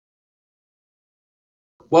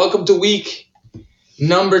welcome to week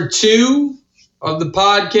number 2 of the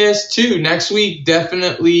podcast 2. Next week,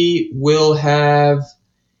 definitely will have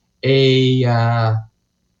a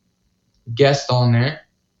guest on there,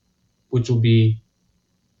 which will be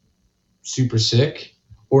super sick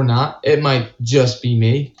or not. It might just be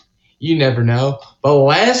me. You never know. But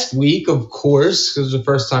last week, of course, because it was the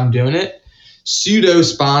first time doing it, pseudo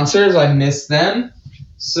sponsors, I missed them.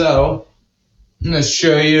 So I'm going to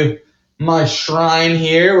show you my shrine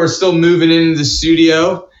here. We're still moving into the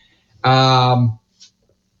studio. But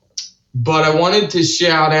I wanted to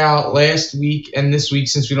shout out last week and this week,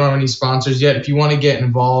 since we don't have any sponsors yet. If you want to get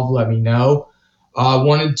involved, let me know. I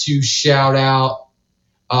wanted to shout out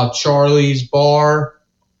Charlie's Bar.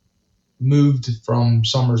 Moved from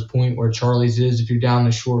Summers Point, where Charlie's is. If you're down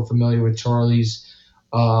the shore, familiar with Charlie's,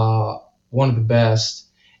 one of the best.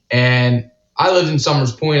 And I lived in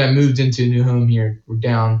Summers Point. I moved into a new home here. We're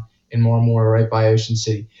down in Marmora, right by Ocean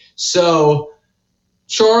City. So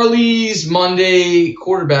Charlie's Monday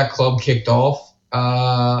Quarterback Club kicked off.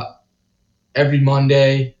 Every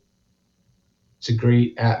Monday, it's a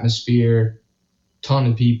great atmosphere. Ton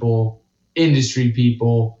of people, industry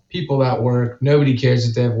people that work. Nobody cares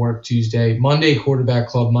if they have work Tuesday. Monday Quarterback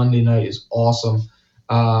Club, Monday night is awesome.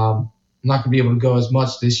 I'm not going to be able to go as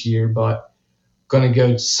much this year, but going to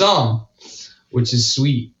go some, which is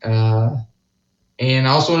sweet. And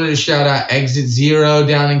I also wanted to shout out Exit Zero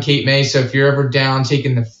down in Cape May. So if you're ever down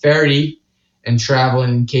taking the ferry and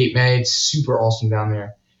traveling in Cape May, it's super awesome down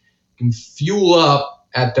there. You can fuel up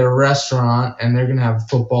at their restaurant, and they're going to have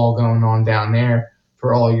football going on down there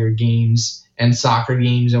for all your games and soccer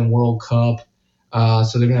games and World Cup.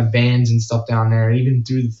 So they're going to have bands and stuff down there, even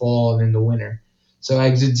through the fall and in the winter. So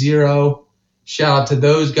Exit Zero, shout out to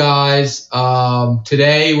those guys.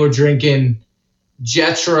 Today we're drinking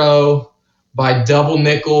Jetro by Double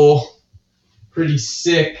Nickel. Pretty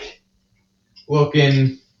sick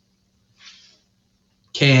looking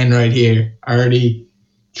can right here. I already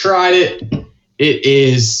tried it. It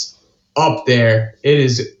is up there. It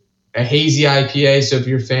is a hazy IPA, so if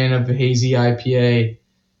you're a fan of a hazy IPA,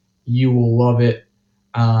 you will love it.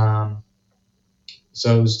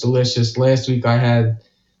 So it was delicious. Last week I had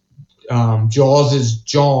Jaws'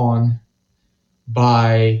 John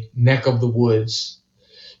by Neck of the Woods.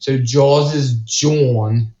 So Jaws'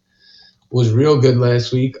 John was real good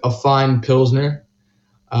last week. A fine Pilsner.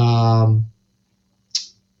 And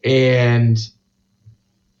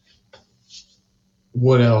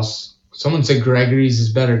what else? Someone said Gregory's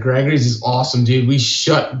is better. Gregory's is awesome, dude. We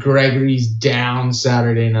shut Gregory's down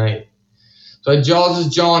Saturday night. So Jaws'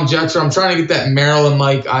 John Jetro. I'm trying to get that Maryland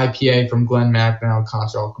Mike IPA from Glen Macnow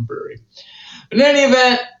Contra Brewery. But in any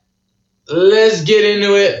event, let's get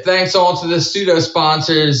into it. Thanks all to the pseudo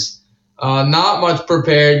sponsors. Not much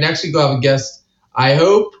prepared. Next week we'll have a guest, I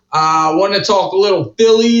hope. I want to talk a little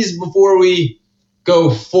Phillies before we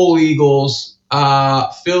go full Eagles.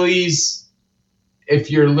 Phillies. If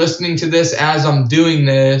you're listening to this as I'm doing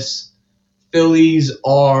this, Phillies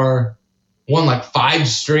are won like 5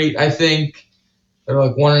 straight, I think. They're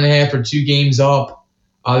like 1.5 or 2 games up.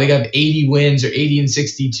 They got 80 wins or 80 and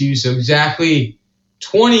 62, so exactly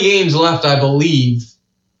 20 games left, I believe.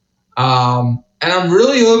 And I'm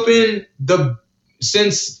really hoping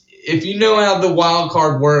since if you know how the wild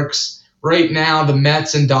card works, right now the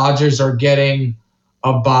Mets and Dodgers are getting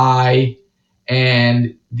a bye,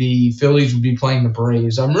 and the Phillies would be playing the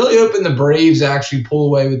Braves. I'm really hoping the Braves actually pull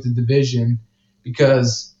away with the division,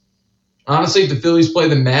 because honestly, if the Phillies play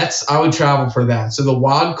the Mets, I would travel for that. So the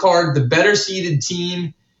wild card, the better seeded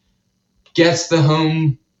team gets the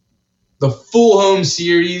full home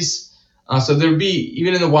series. So there'd be,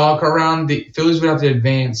 even in the wild card round, the Phillies would have to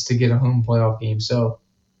advance to get a home playoff game. So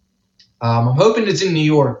I'm hoping it's in New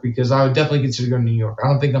York, because I would definitely consider going to New York. I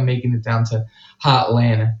don't think I'm making it down to hot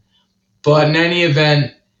Atlanta. But in any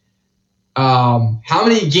event, how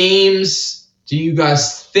many games do you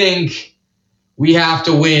guys think we have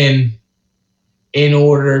to win in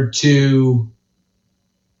order to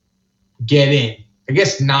get in? I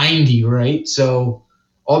guess 90, right? So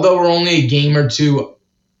although we're only a game or 2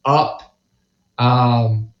 up,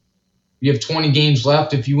 you have 20 games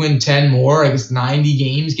left. If you win 10 more, I guess 90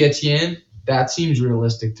 games gets you in. That seems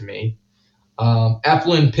realistic to me.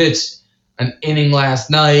 Eflin pitched an inning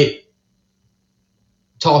last night.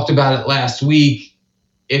 Talked about it last week.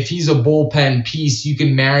 If he's a bullpen piece, you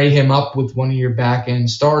can marry him up with one of your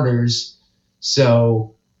back-end starters.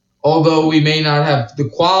 So although we may not have the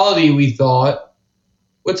quality we thought,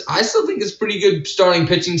 which I still think is pretty good starting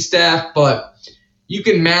pitching staff, but you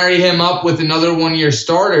can marry him up with another one of your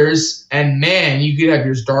starters, and man, you could have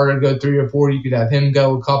your starter go 3 or 4. You could have him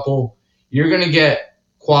go a couple. You're going to get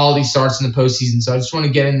quality starts in the postseason. So I just want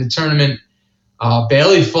to get in the tournament.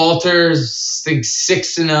 Bailey falters, I think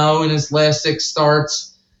 6-0 in his last 6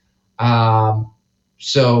 starts.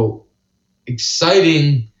 So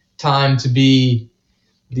exciting time to be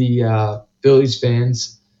the Phillies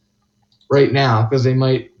fans right now, because they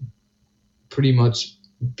might pretty much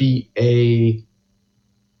beat a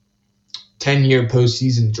 10-year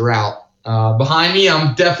postseason drought. Behind me,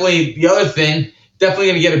 I'm definitely going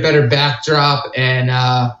to get a better backdrop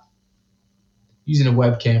and using a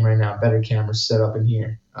webcam right now, better camera set up in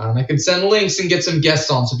here. I can send links and get some guests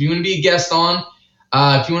on. So if you want to be a guest on,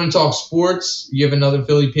 if you want to talk sports, you have another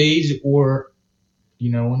Philly page, or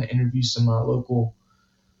want to interview some local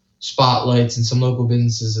spotlights and some local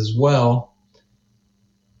businesses as well.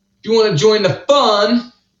 If you want to join the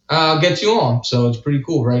fun, I'll get you on. So it's pretty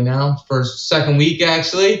cool right now. Second week,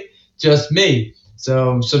 actually, just me.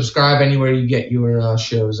 So subscribe anywhere you get your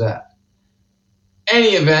shows at. Any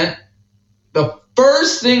event, the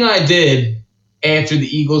first thing I did after the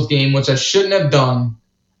Eagles game, which I shouldn't have done,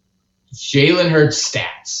 Jalen Hurts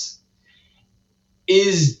stats.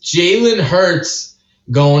 Is Jalen Hurts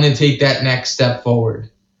going to take that next step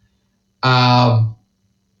forward?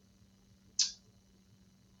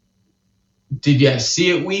 Did you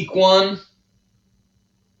see it week 1?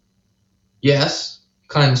 Yes,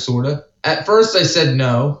 kind of, sort of. At first I said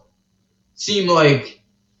no. Seemed like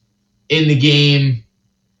in the game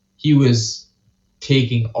he was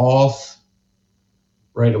taking off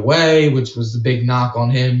right away, which was the big knock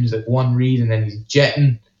on him. He's like one read and then he's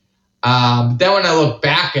jetting. But then when I look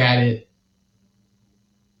back at it,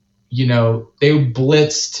 they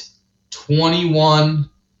blitzed 21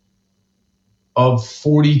 of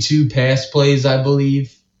 42 pass plays, I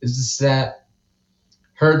believe, is the stat.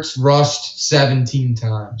 Hurts rushed 17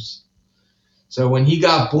 times. So when he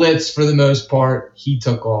got blitzed, for the most part, he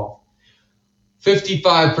took off.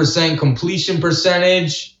 55% completion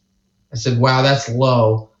percentage. I said, wow, that's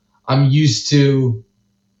low. I'm used to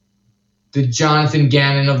the Jonathan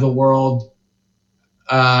Gannon of the world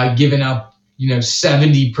giving up,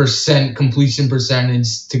 70% completion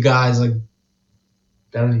percentage to guys like,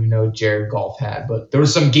 I don't even know what Jared Goff had, but there were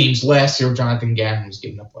some games last year where Jonathan Gannon was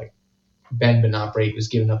giving up, like Ben Benopre was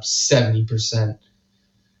giving up 70%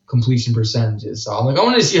 completion percentages. So I'm like, I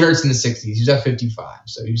want to see Hurts in the 60s. He was at 55,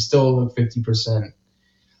 so he still looked 50%.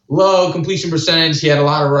 Low completion percentage. He had a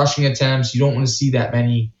lot of rushing attempts. You don't want to see that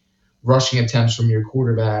many rushing attempts from your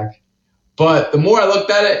quarterback. But the more I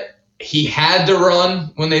looked at it, he had to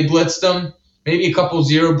run when they blitzed him. Maybe a couple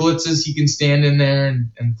zero blitzes, he can stand in there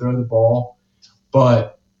and throw the ball.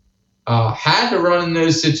 But had to run in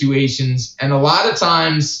those situations. And a lot of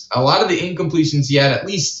times, a lot of the incompletions he had, at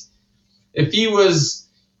least if he was,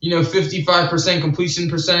 55% completion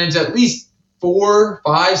percentage, at least 4,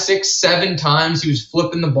 5, 6, 7 times he was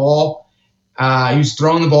flipping the ball. He was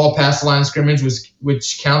throwing the ball past the line of scrimmage,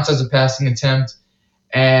 which counts as a passing attempt.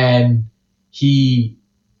 And he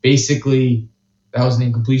basically, that was an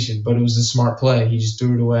incompletion, but it was a smart play. He just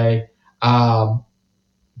threw it away.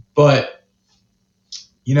 But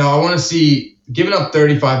I want to see giving up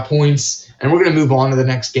 35 points, and we're going to move on to the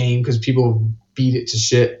next game because people beat it to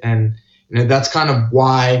shit. And that's kind of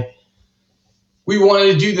why we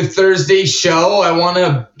wanted to do the Thursday show. I want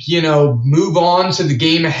to, move on to the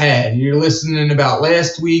game ahead. You're listening about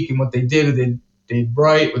last week and what they did, what they did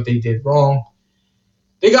right, what they did wrong.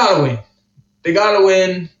 They got to win. They got to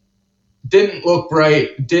win. Didn't look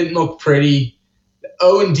right. Didn't look pretty. The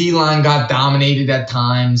O&D line got dominated at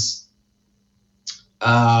times.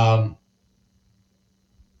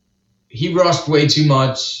 He rushed way too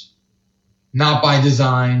much, not by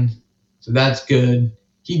design, so that's good.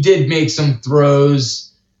 He did make some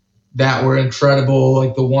throws that were incredible,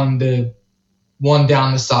 like the one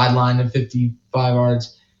down the sideline of 55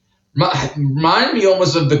 yards. Reminded me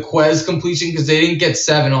almost of the Quez completion because they didn't get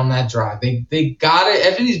 7 on that drive. They got it.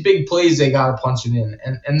 After these big plays, they got to punch it in.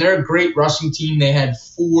 And they're a great rushing team. They had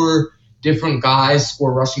 4 different guys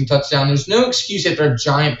score rushing touchdown. There's no excuse after a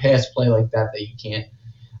giant pass play like that you can't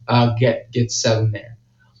get 7 there.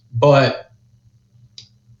 But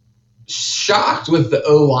shocked with the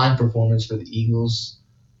O-line performance for the Eagles.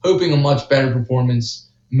 Hoping a much better performance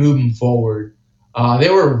moving forward. They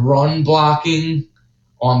were run blocking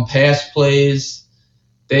on pass plays.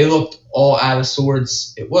 They looked all out of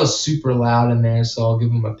sorts. It was super loud in there, so I'll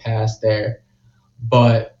give them a pass there.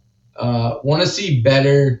 But want to see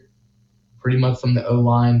better pretty much from the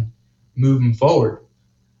O-line moving forward.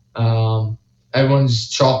 Everyone's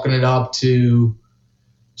chalking it up to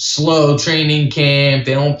slow training camp.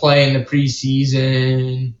 They don't play in the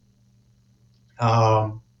preseason.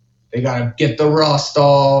 They got to get the rust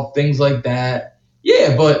off, things like that.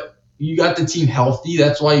 Yeah, but you got the team healthy.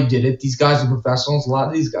 That's why you did it. These guys are professionals. A lot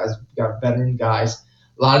of these guys got veteran guys.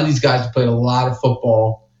 A lot of these guys have played a lot of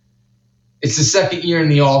football. It's the second year in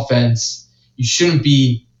the offense. You shouldn't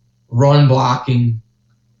be run blocking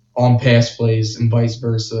on pass plays and vice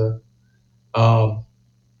versa.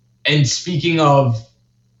 And speaking of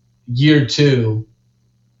year two,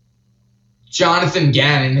 Jonathan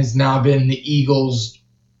Gannon has now been the Eagles'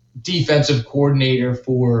 defensive coordinator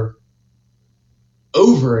for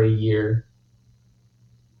over a year.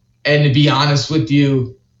 And to be honest with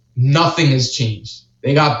you, nothing has changed.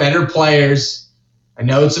 They got better players. I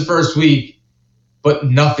know it's the first week, but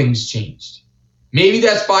nothing's changed. Maybe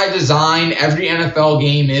that's by design. Every NFL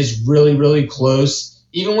game is really, really close.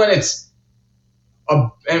 Even when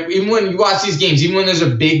you watch these games, even when there's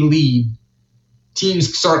a big lead,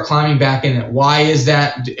 teams start climbing back in it. Why is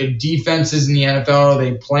that? Defenses in the NFL, are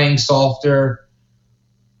they playing softer?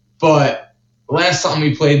 But last time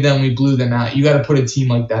we played them, we blew them out. You got to put a team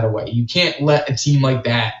like that away. You can't let a team like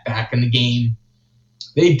that back in the game.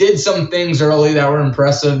 They did some things early that were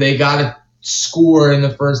impressive. They got a score in the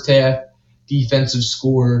first half, defensive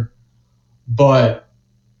score. But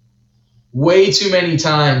way too many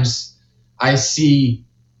times I see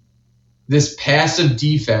this passive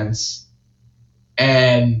defense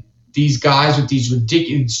and these guys with these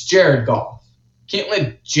ridiculous... Jared Goff. Can't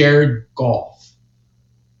let Jared Goff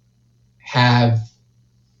have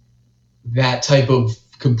that type of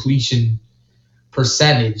completion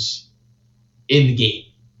percentage in the game.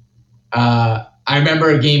 I remember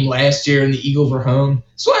a game last year and the Eagles were home.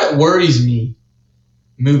 That's why it worries me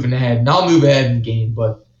moving ahead. And I'll move ahead in the game,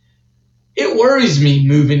 but it worries me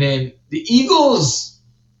moving in. The Eagles,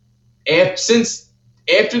 since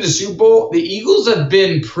after the Super Bowl, the Eagles have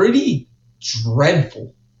been pretty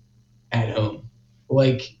dreadful at home.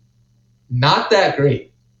 Like, not that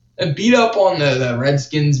great. They beat up on the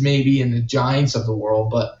Redskins maybe and the Giants of the world,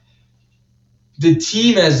 but the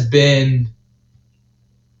team has been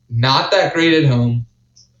not that great at home.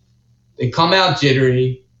 They come out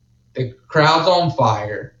jittery. The crowd's on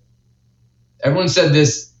fire. Everyone said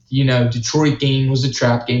this, Detroit game was a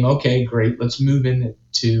trap game. Okay, great. Let's move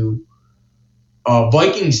into a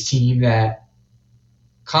Vikings team that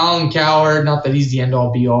Colin Cowherd, not that he's the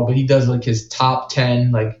end-all be-all, but he does like his top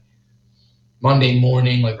 10 like Monday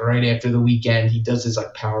morning, like right after the weekend. He does his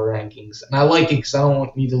like power rankings. And I like it because I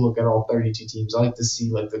don't need to look at all 32 teams. I like to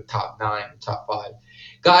see like the top 9, top 5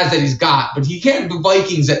 guys that he's got. But he had the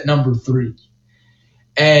Vikings at number 3.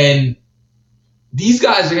 And these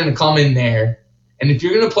guys are going to come in there. And if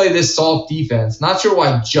you're going to play this soft defense, not sure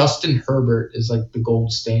why Justin Herbert is like the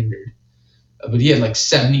gold standard. But he had like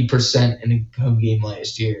 70% in a home game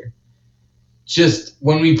last year. Just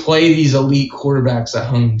when we play these elite quarterbacks at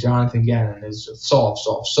home, Jonathan Gannon is just soft.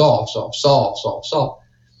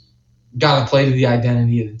 Got to play to the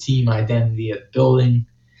identity of the team, identity of the building.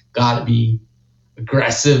 Got to be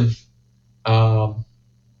aggressive.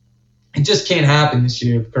 It just can't happen this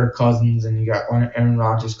year with Kirk Cousins and you got Aaron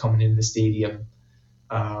Rodgers coming in the stadium.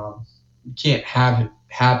 You can't have it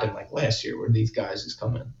happen like last year where these guys just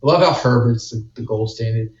come in. I love how Herbert's the gold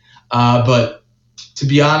standard. But to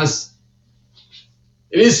be honest,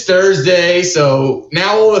 it is Thursday, so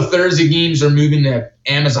now all the Thursday games are moving to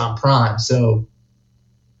Amazon Prime. So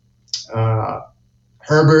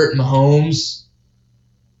Herbert and Mahomes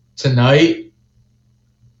tonight.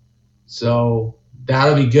 So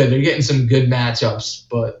that'll be good. They're getting some good matchups,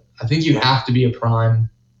 but I think you have to be a Prime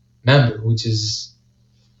member, which is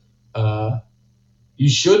you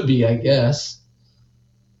should be, I guess.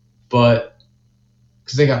 But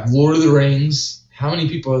because they got Lord of the Rings. How many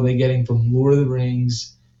people are they getting from Lord of the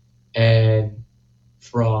Rings and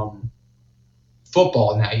from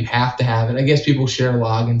football now? You have to have it. I guess people share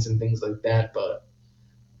logins and things like that, but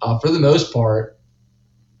for the most part,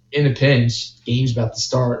 in a pinch, game's about to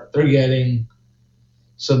start, they're getting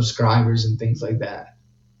subscribers and things like that.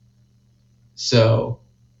 So,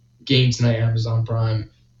 game tonight, Amazon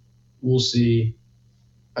Prime. We'll see.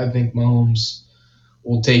 I think Mahomes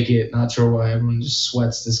will take it. Not sure why everyone just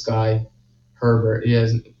sweats this guy, Herbert. He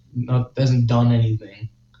hasn't done anything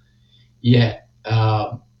yet.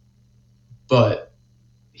 But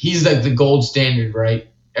he's like the gold standard, right?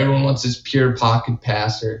 Everyone wants this pure pocket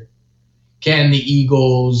passer. Can the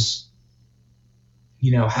Eagles,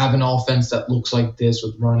 have an offense that looks like this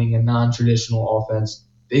with running a non-traditional offense?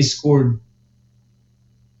 They scored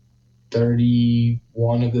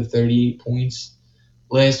 31 of the 38 points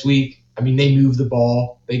last week. I mean, they move the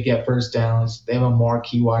ball. They get first downs. They have a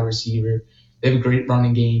marquee wide receiver. They have a great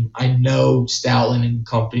running game. I know Stoutland and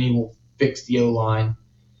company will fix the O-line.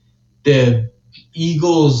 The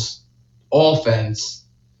Eagles' offense.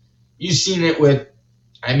 You've seen it with,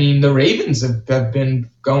 the Ravens have been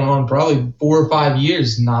going on probably 4 or 5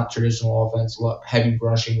 years, not traditional offense, heavy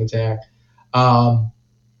rushing attack.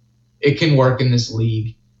 It can work in this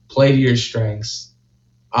league. Play to your strengths.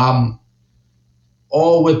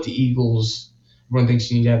 All with the Eagles. Everyone thinks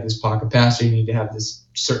you need to have this pocket passer. You need to have this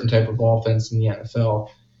certain type of offense in the NFL.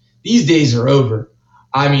 These days are over.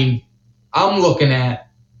 I'm looking at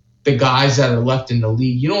the guys that are left in the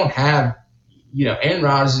league. You don't have, Aaron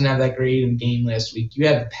Rodgers didn't have that great of a game last week. You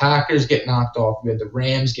had the Packers get knocked off. You had the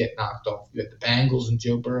Rams get knocked off. You had the Bengals and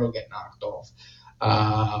Joe Burrow get knocked off.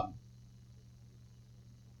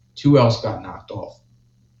 Who else got knocked off?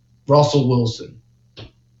 Russell Wilson.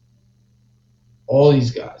 All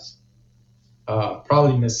these guys.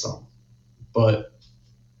 Probably missed some. But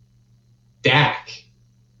Dak,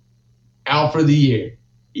 out for the year.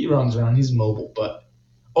 He runs around. He's mobile. But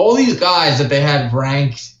all these guys that they had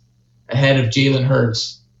ranked ahead of Jalen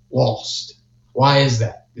Hurts lost. Why is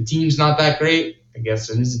that? The team's not that great. I guess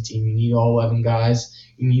it is a team. You need all 11 guys.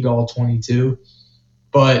 You need all 22.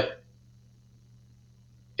 But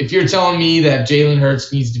if you're telling me that Jalen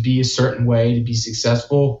Hurts needs to be a certain way to be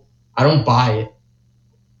successful, I don't buy it.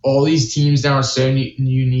 All these teams now are so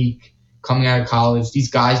unique coming out of college. These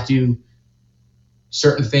guys do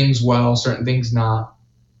certain things well, certain things not.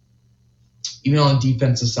 Even on the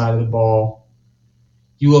defensive side of the ball,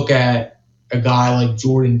 you look at a guy like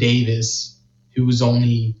Jordan Davis, who was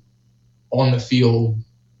only on the field,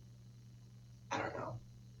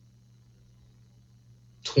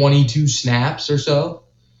 22 snaps or so.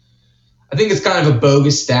 I think it's kind of a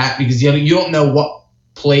bogus stat because you don't know what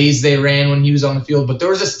plays they ran when he was on the field, but there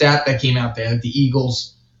was a stat that came out there that the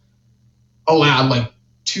Eagles allowed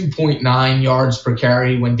 2.9 yards per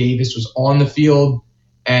carry when Davis was on the field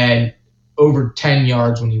and over 10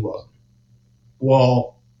 yards when he wasn't.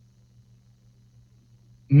 Well,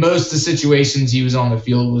 most of the situations he was on the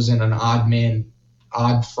field was in an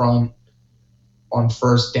odd front on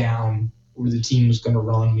first down where the team was going to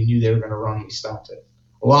run. We knew they were going to run. We stopped it.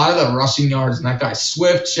 A lot of the rushing yards, and that guy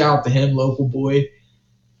Swift, shout out to him, local boy.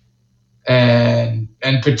 And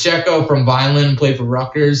Pacheco from Vineland played for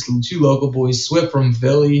Rutgers, the two local boys. Swift from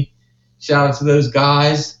Philly, shout out to those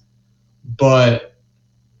guys. But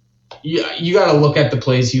you got to look at the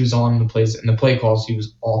plays he was on and the play calls he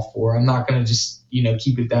was off for. I'm not going to just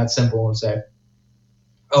keep it that simple and say,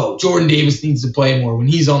 oh, Jordan Davis needs to play more. When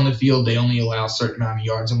he's on the field, they only allow a certain amount of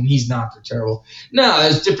yards, and when he's not, they're terrible. No,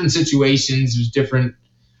 there's different situations. There's different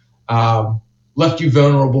left you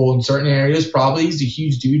vulnerable in certain areas. Probably he's a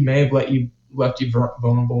huge dude, may have left you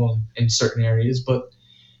vulnerable in certain areas, but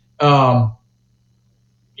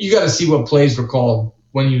you got to see what plays were called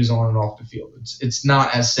when he was on and off the field. It's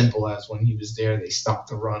not as simple as when he was there, they stopped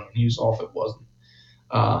the run. When he was off, it wasn't.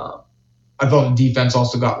 I thought the defense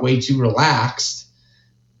also got way too relaxed,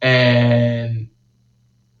 and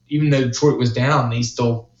even though Detroit was down, they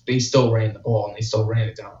still ran the ball and they still ran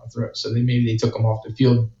it down the throat. So maybe they took him off the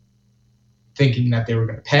field thinking that they were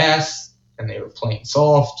going to pass, and they were playing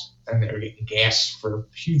soft, and they were getting gassed for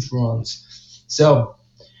huge runs. So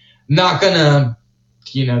not going to,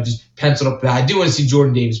 just pencil up that. I do want to see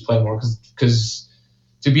Jordan Davis play more because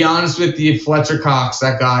to be honest with you, Fletcher Cox,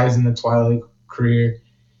 that guy is in the twilight career.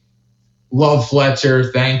 Love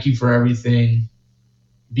Fletcher. Thank you for everything.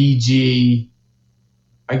 BG.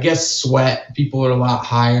 I guess Sweat. People are a lot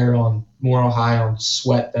more high on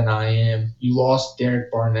Sweat than I am. You lost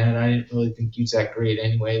Derek Barnett. I didn't really think he was that great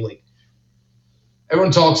anyway.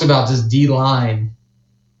 Everyone talks about this D-line,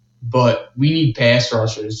 but we need pass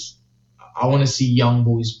rushers. I want to see young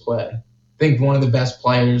boys play. I think one of the best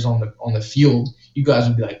players on the field, you guys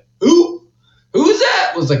would be like, who is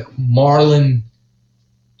that? It was Marlon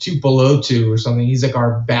Tupolotu or something. He's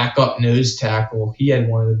our backup nose tackle. He had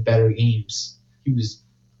one of the better games. He was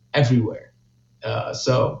everywhere.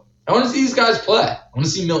 So I want to see these guys play. I want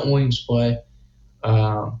to see Milton Williams play.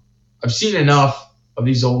 I've seen enough of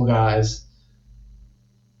these old guys.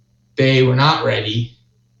 They were not ready.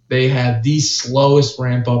 They had the slowest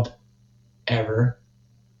ramp up ever.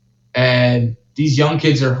 And these young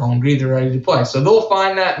kids are hungry. They're ready to play. So they'll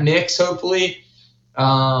find that mix, hopefully.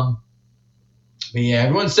 But yeah,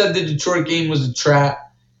 everyone said the Detroit game was a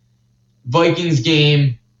trap. Vikings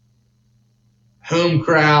game, home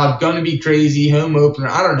crowd, gonna be crazy, home opener.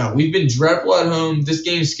 I don't know. We've been dreadful at home. This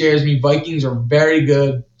game scares me. Vikings are very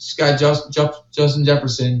good. This guy, Justin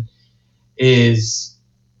Jefferson, is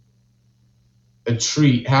a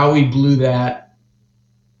treat. How we blew that.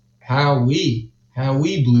 How we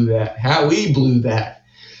blew that.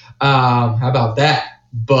 How about that?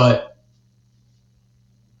 But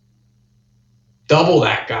double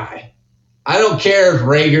that guy. I don't care if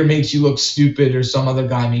Rager makes you look stupid or some other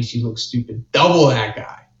guy makes you look stupid. Double that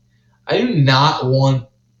guy. I do not want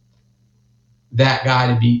that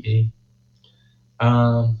guy to beat me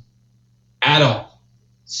at all.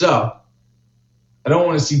 So, I don't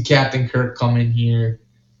want to see Captain Kirk come in here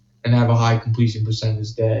and have a high completion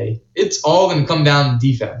percentage day. It's all going to come down to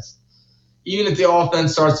defense. Even if the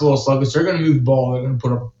offense starts a little sluggish, they're going to move the ball. They're going to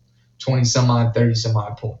put up 20-some-odd,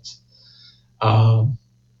 30-some-odd points.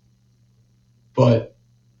 But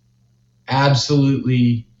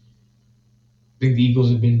absolutely, I think the Eagles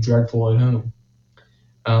have been dreadful at home.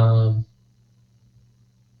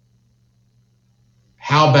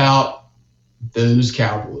 How about those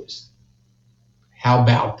Cowboys? How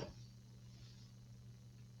about them?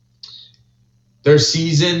 Their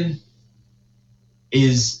season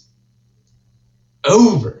is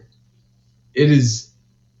over. It is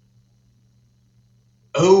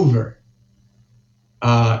over.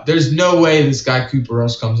 There's no way this guy Cooper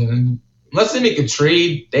Rush comes in. And unless they make a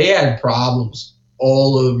trade, they had problems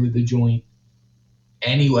all over the joint.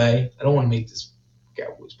 Anyway, I don't want to make this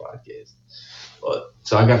Cowboys podcast. But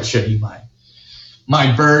so I got to show you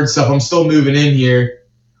my bird stuff. I'm still moving in here.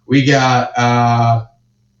 We got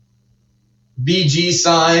BG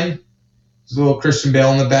sign. There's a little Christian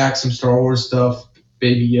Bale in the back, some Star Wars stuff,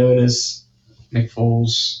 Baby Yoda's, Nick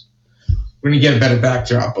Foles. We're going to get a better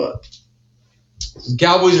backdrop, but the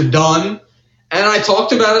Cowboys are done. And I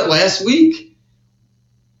talked about it last week.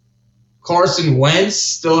 Carson Wentz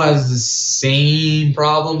still has the same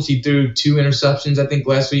problems. He threw 2 interceptions, I think,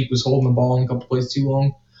 last week, was holding the ball in a couple plays too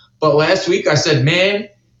long. But last week I said, man,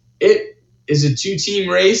 it is a 2-team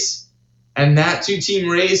race, and that 2-team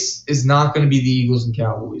race is not going to be the Eagles and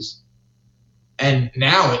Cowboys. And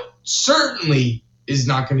now it certainly is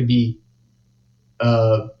not going to be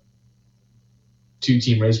a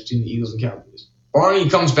 2-team race between the Eagles and Cowboys. Barney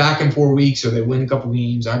comes back in 4 weeks or they win a couple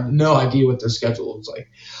games. I have no idea what their schedule looks like.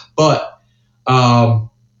 But the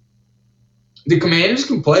Commanders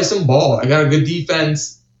can play some ball. I got a good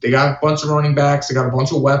defense. They got a bunch of running backs. They got a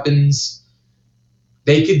bunch of weapons.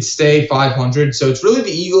 They could stay 500. So it's really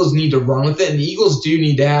the Eagles need to run with it. And the Eagles do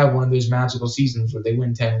need to have one of those magical seasons where they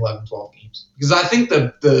win 10, 11, 12 games. Because I think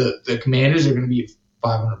the Commanders are going to be a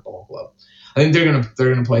 500 ball club. I think they're going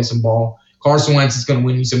to play some ball. Carson Wentz is going to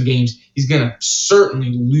win you some games. He's going to certainly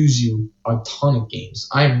lose you a ton of games.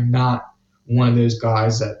 I am not one of those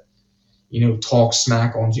guys that, talk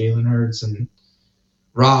smack on Jalen Hurts and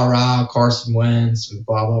rah Carson Wentz and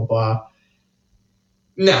blah blah blah.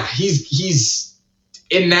 Nah, he's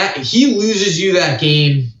in that. He loses you that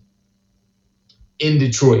game in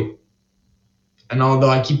Detroit, and although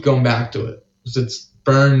I keep going back to it, because it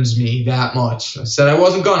burns me that much. I said I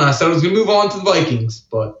wasn't gonna. I said I was gonna move on to the Vikings,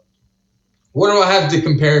 but what do I have to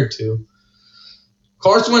compare it to?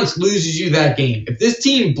 Carson Wentz loses you that game. If this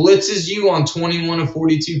team blitzes you on 21 of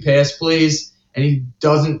 42 pass plays and he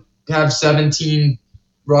doesn't have 17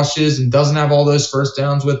 rushes and doesn't have all those first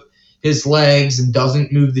downs with his legs and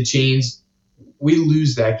doesn't move the chains, we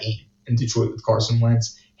lose that game in Detroit with Carson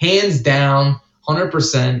Wentz. Hands down,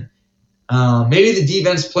 100%. Maybe the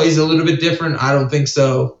defense plays a little bit different. I don't think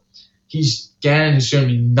so. Gannon has shown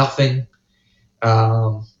me nothing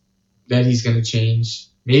that he's going to change.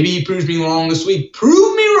 Maybe he proves me wrong this week.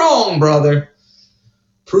 Prove me wrong, brother.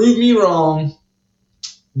 Prove me wrong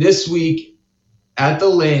this week at the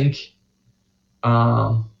link.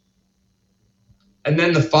 And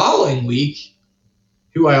then the following week,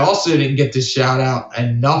 who I also didn't get to shout out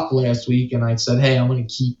enough last week, and I said, hey, I'm going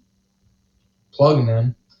to keep plugging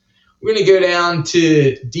them. We're going to go down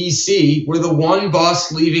to D.C. We're the one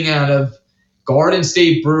bus leaving out of Garden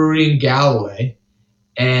State Brewery in Galloway.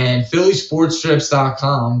 And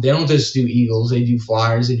PhillySportsTrips.com, they don't just do Eagles. They do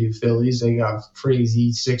Flyers. They do Phillies. They got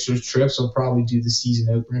crazy Sixers trips. They'll probably do the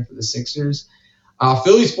season opener for the Sixers.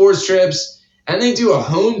 Philly Sports Trips, and they do a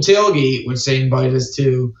home tailgate, which they invite us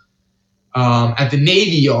to, at the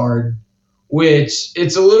Navy Yard, which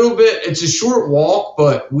it's a short walk,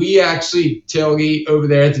 but we actually tailgate over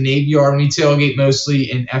there at the Navy Yard, and we tailgate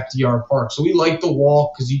mostly in FDR Park. So we like the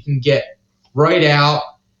walk because you can get right out.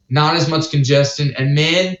 Not as much congestion. And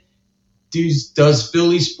man, does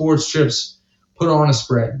Philly Sports Trips put on a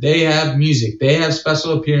spread. They have music. They have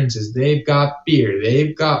special appearances. They've got beer.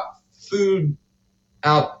 They've got food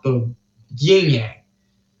out the yin-yang.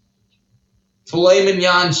 Filet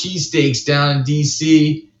mignon cheesesteaks down in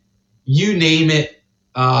D.C. You name it.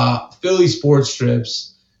 Philly Sports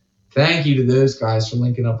Trips. Thank you to those guys for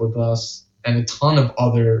linking up with us. And a ton of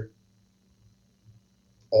other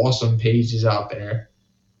awesome pages out there.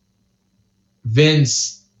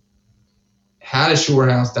 Vince had a shore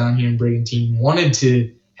house down here in Brigantine, wanted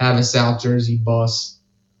to have a South Jersey bus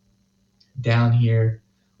down here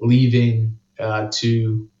leaving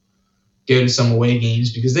to go to some away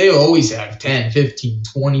games, because they always have 10, 15,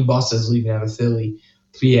 20 buses leaving out of Philly,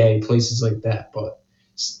 PA, places like that. But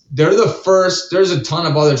they're the first. There's a ton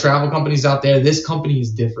of other travel companies out there. This company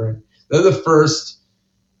is different. They're the first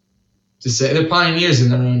to say, they're pioneers in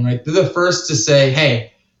their own right. They're the first to say,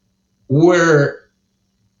 hey,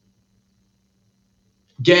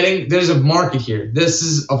 there's a market here. This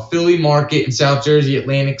is a Philly market in South Jersey,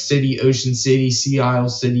 Atlantic City, Ocean City, Sea Isle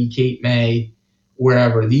City, Cape May,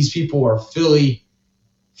 wherever. These people are Philly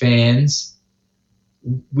fans.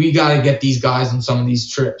 We got to get these guys on some of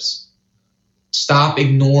these trips. Stop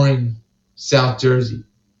ignoring South Jersey.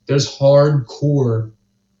 There's hardcore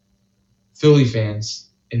Philly fans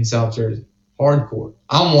in South Jersey. Hardcore.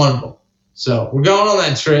 I'm one of them. So we're going on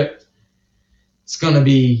that trip. It's going to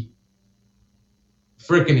be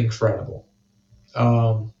freaking incredible.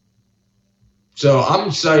 So I'm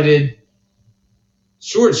excited.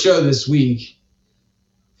 Short show this week.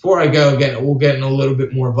 Before I go, we'll get in a little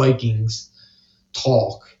bit more Vikings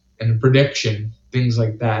talk and prediction, things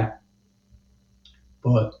like that.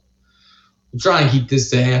 But we'll try and keep this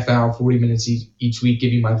to a half hour, 40 minutes each week,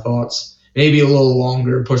 give you my thoughts. Maybe a little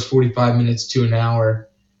longer, push 45 minutes to an hour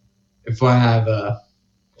if I have a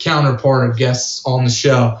counterpart of guests on the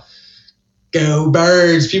show. Go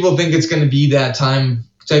Birds. People think it's going to be that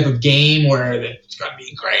type of game where it's going to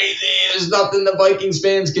be crazy. There's nothing the Vikings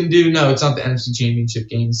fans can do. No, it's not the NFC Championship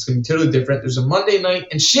game. It's going to be totally different. There's a Monday night,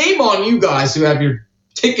 and shame on you guys who have your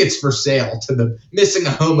tickets for sale to the missing a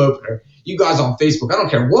home opener. You guys on Facebook, I don't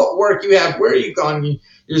care what work you have, where you gone,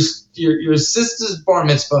 your sister's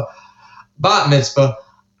bat mitzvah.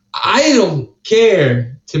 I don't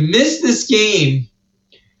care. To miss this game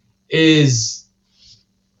is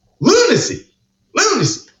lunacy.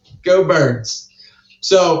 Go Birds.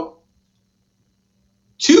 So,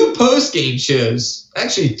 2 post-game shows,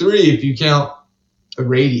 actually 3 if you count the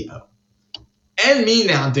radio, and me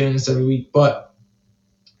now doing this every week. But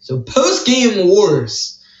so post-game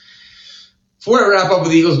wars. Before I wrap up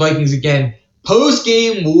with Eagles Vikings again,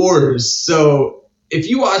 post-game wars. So if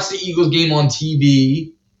you watch the Eagles game on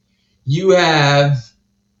TV, you have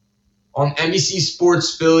on NBC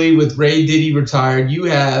Sports Philly with Ray Diddy retired, you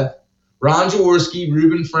have Ron Jaworski,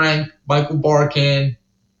 Reuben Frank, Michael Barkan,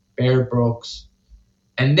 Barrett Brooks.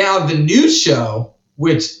 And now the new show,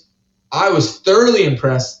 which I was thoroughly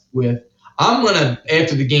impressed with. I'm going to,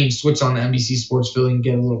 after the game, switch on to NBC Sports Philly and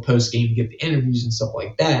get a little post-game, get the interviews and stuff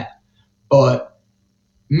like that. But,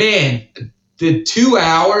 man, the 2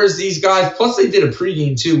 hours, these guys, plus they did a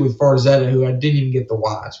pregame too with Farzetta, who I didn't even get to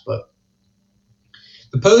watch. But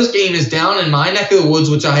the post-game is down in my neck of the woods,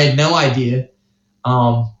 which I had no idea.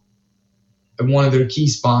 One of their key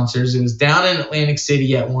sponsors. It was down in Atlantic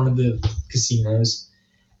City at one of the casinos.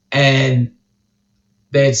 And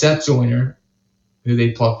they had Seth Joyner, who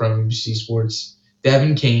they plucked from NBC Sports,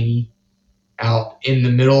 Devin Caney out in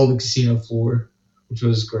the middle of the casino floor, which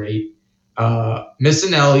was great.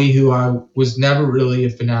 Missinelli, who I was never really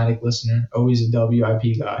a fanatic listener, always a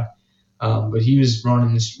WIP guy, but he was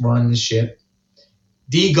running the ship.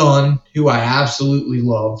 D Gun, who I absolutely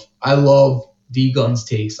love. I love D Gun's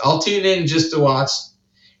takes. I'll tune in just to watch,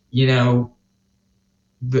 the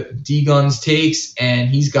D Gun's takes, and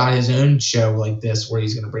he's got his own show like this where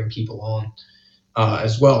he's going to bring people on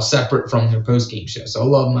as well, separate from their post-game show. So I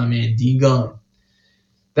love my man D Gun.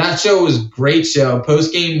 That show was a great show.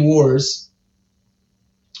 Post-game wars,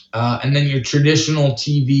 and then your traditional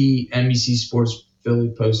TV NBC Sports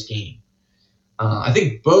Philly post-game. I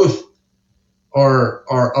think both are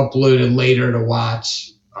uploaded later to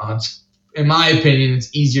watch. In my opinion,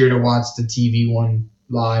 it's easier to watch the TV one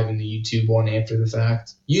live and the YouTube one after the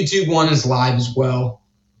fact. YouTube one is live as well,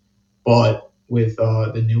 but with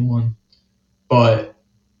the new one. But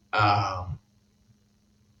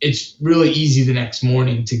it's really easy the next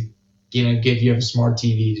morning to, if you have a smart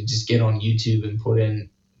TV, to just get on YouTube and put in,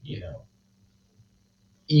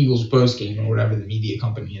 Eagles postgame or whatever the media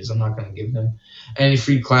company is. I'm not going to give them any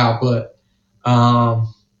free clout, but not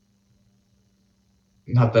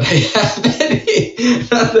that I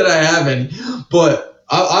have any. But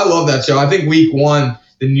I love that show. I think week 1,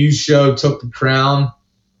 the new show took the crown.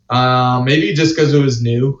 Maybe just because it was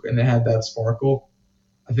new and it had that sparkle.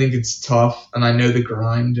 I think it's tough, and I know the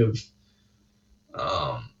grind of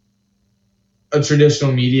a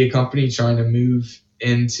traditional media company trying to move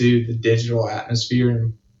into the digital atmosphere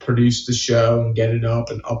and produce the show and get it up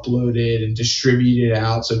and upload it and distribute it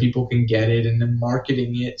out so people can get it, and then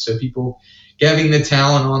marketing it so people, getting the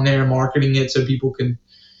talent on there, marketing it so people can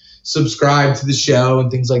subscribe to the show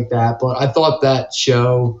and things like that. But I thought that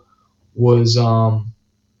show was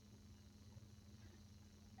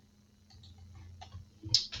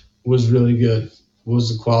really good. It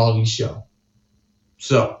was a quality show.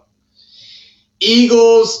 So,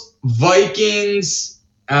 Eagles, Vikings.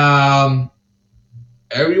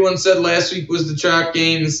 Everyone said last week was the trap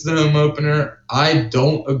game. This is the home opener. I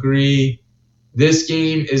don't agree. This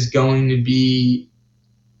game is going to be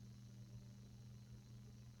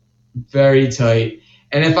very tight.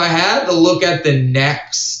 And if I had to look at the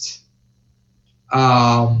next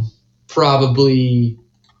probably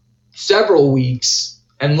several weeks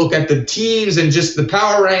and look at the teams and just the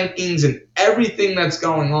power rankings and everything that's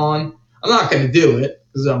going on, I'm not going to do it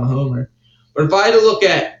because I'm a homer. But if I had to look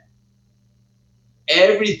at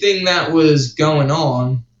everything that was going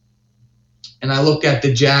on, and I look at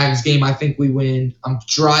the Jags game, I think we win. I'm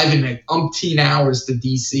driving like umpteen hours to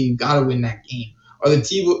D.C. Got to win that game. Are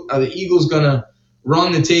the Eagles going to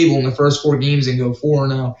run the table in the first 4 games and go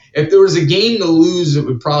 4-0? If there was a game to lose, it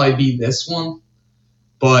would probably be this one.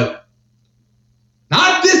 But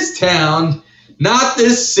not this town, not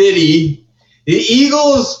this city. The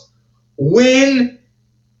Eagles win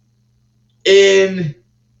in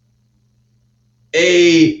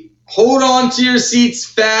a hold-on-to-your-seats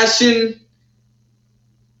fashion.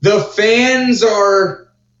 The fans are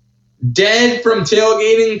dead from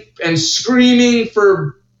tailgating and screaming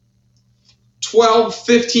for 12,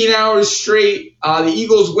 15 hours straight. The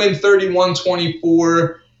Eagles win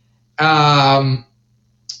 31-24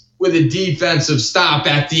 with a defensive stop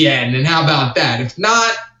at the end. And how about that? If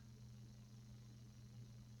not,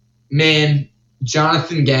 man,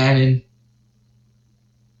 Jonathan Gannon,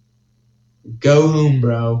 go home,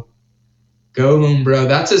 bro. Go home, bro.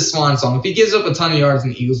 That's his swan song. If he gives up a ton of yards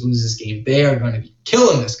and the Eagles lose this game, they are going to be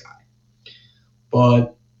killing this guy.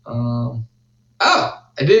 But,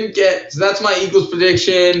 I didn't get, so that's my Eagles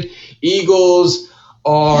prediction. Eagles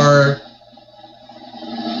are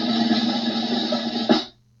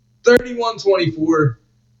 31-24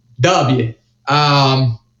 W.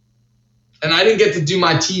 And I didn't get to do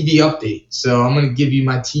my TV update, so I'm going to give you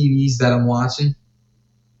my TVs that I'm watching.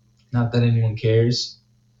 Not that anyone cares.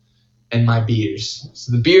 And my beers.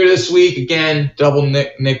 So the beer this week, again, double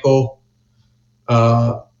nickel,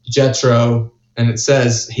 Jetro, and it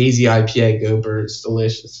says hazy IPA. Go Birds,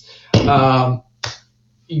 delicious.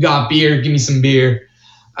 You got beer? Give me some beer.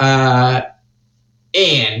 And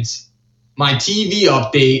my TV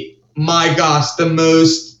update. My gosh, the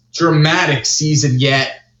most dramatic season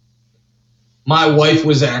yet. My wife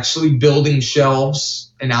was actually building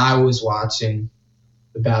shelves, and I was watching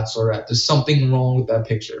The Bachelorette. There's something wrong with that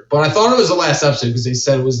picture. But I thought it was the last episode because they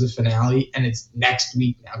said it was the finale, and it's next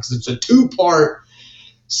week now because it's a 2-part.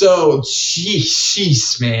 So,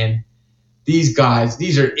 jeez, man. These guys,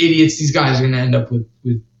 these are idiots. These guys are going to end up with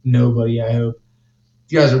nobody, I hope.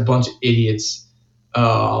 You guys are a bunch of idiots.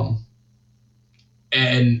 And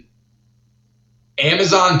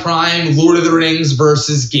Amazon Prime, Lord of the Rings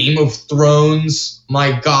versus Game of Thrones.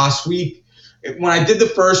 My gosh, when I did the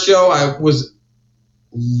first show, I was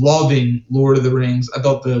loving Lord of the Rings. I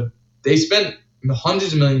thought they spent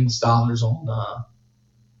hundreds of millions of dollars on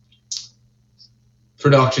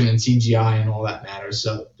production and CGI and all that matters.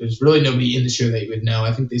 So there's really nobody in the show that you would know.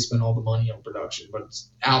 I think they spent all the money on production, but it's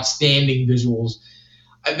outstanding visuals.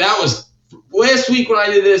 That was last week when I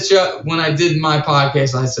did this show. When I did my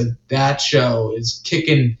podcast, I said that show is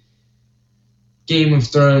kicking Game of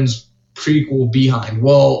Thrones prequel behind.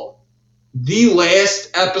 Well, the last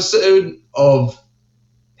episode of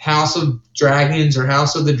House of Dragons or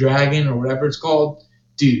House of the Dragon or whatever it's called,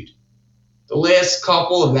 dude, the last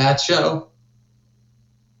couple of that show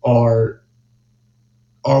are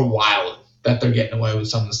wild that they're getting away with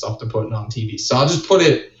some of the stuff they're putting on TV. So I'll just put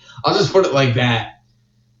it like that.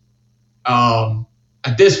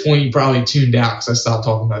 At this point, you probably tuned out because I stopped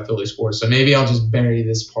talking about Philly sports. So maybe I'll just bury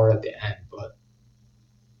this part at the end. But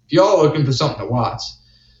if y'all are looking for something to watch,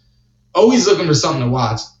 always looking for something to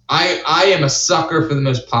watch. I am a sucker for the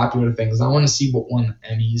most popular things. I want to see what won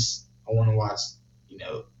Emmys. I want to watch,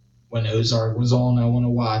 when Ozark was on. I want to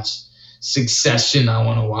watch Succession. I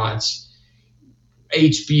want to watch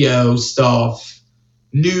HBO stuff,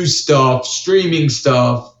 new stuff, streaming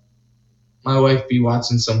stuff. My wife be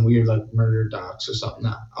watching some weird murder docs or something.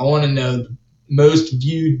 Nah, I want to know the most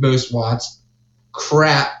viewed, most watched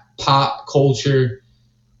crap pop culture.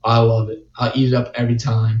 I love it. I'll eat it up every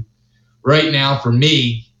time. Right now, for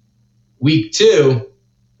me, week 2,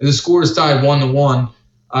 the score is tied 1-1.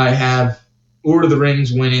 I have Lord of the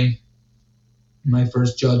Rings winning my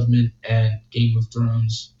first judgment and Game of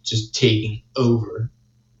Thrones just taking over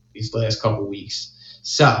these last couple weeks.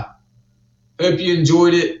 So, Hope you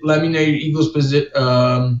enjoyed it. Let me know your Eagles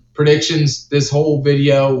predictions. This whole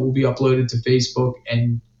video will be uploaded to Facebook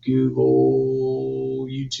and Google,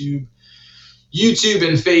 YouTube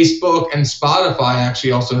and Facebook, and Spotify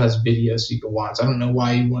actually also has videos you can watch. I don't know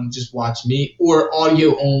why you want to just watch me, or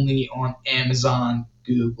audio only on Amazon,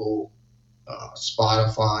 Google,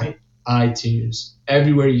 Spotify, iTunes,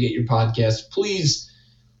 everywhere you get your podcasts. Please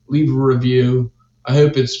leave a review. I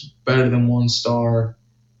hope it's better than 1 star.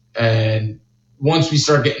 And once we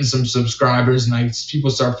start getting some subscribers and people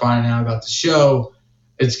start finding out about the show,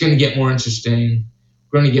 it's going to get more interesting.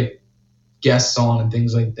 We're going to get guests on and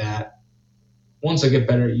things like that. Once I get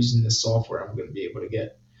better at using this software, I'm going to be able to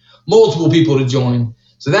get multiple people to join.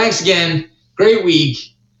 So thanks again. Great week.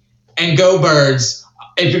 And go Birds.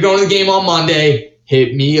 If you're going to the game on Monday,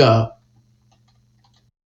 hit me up.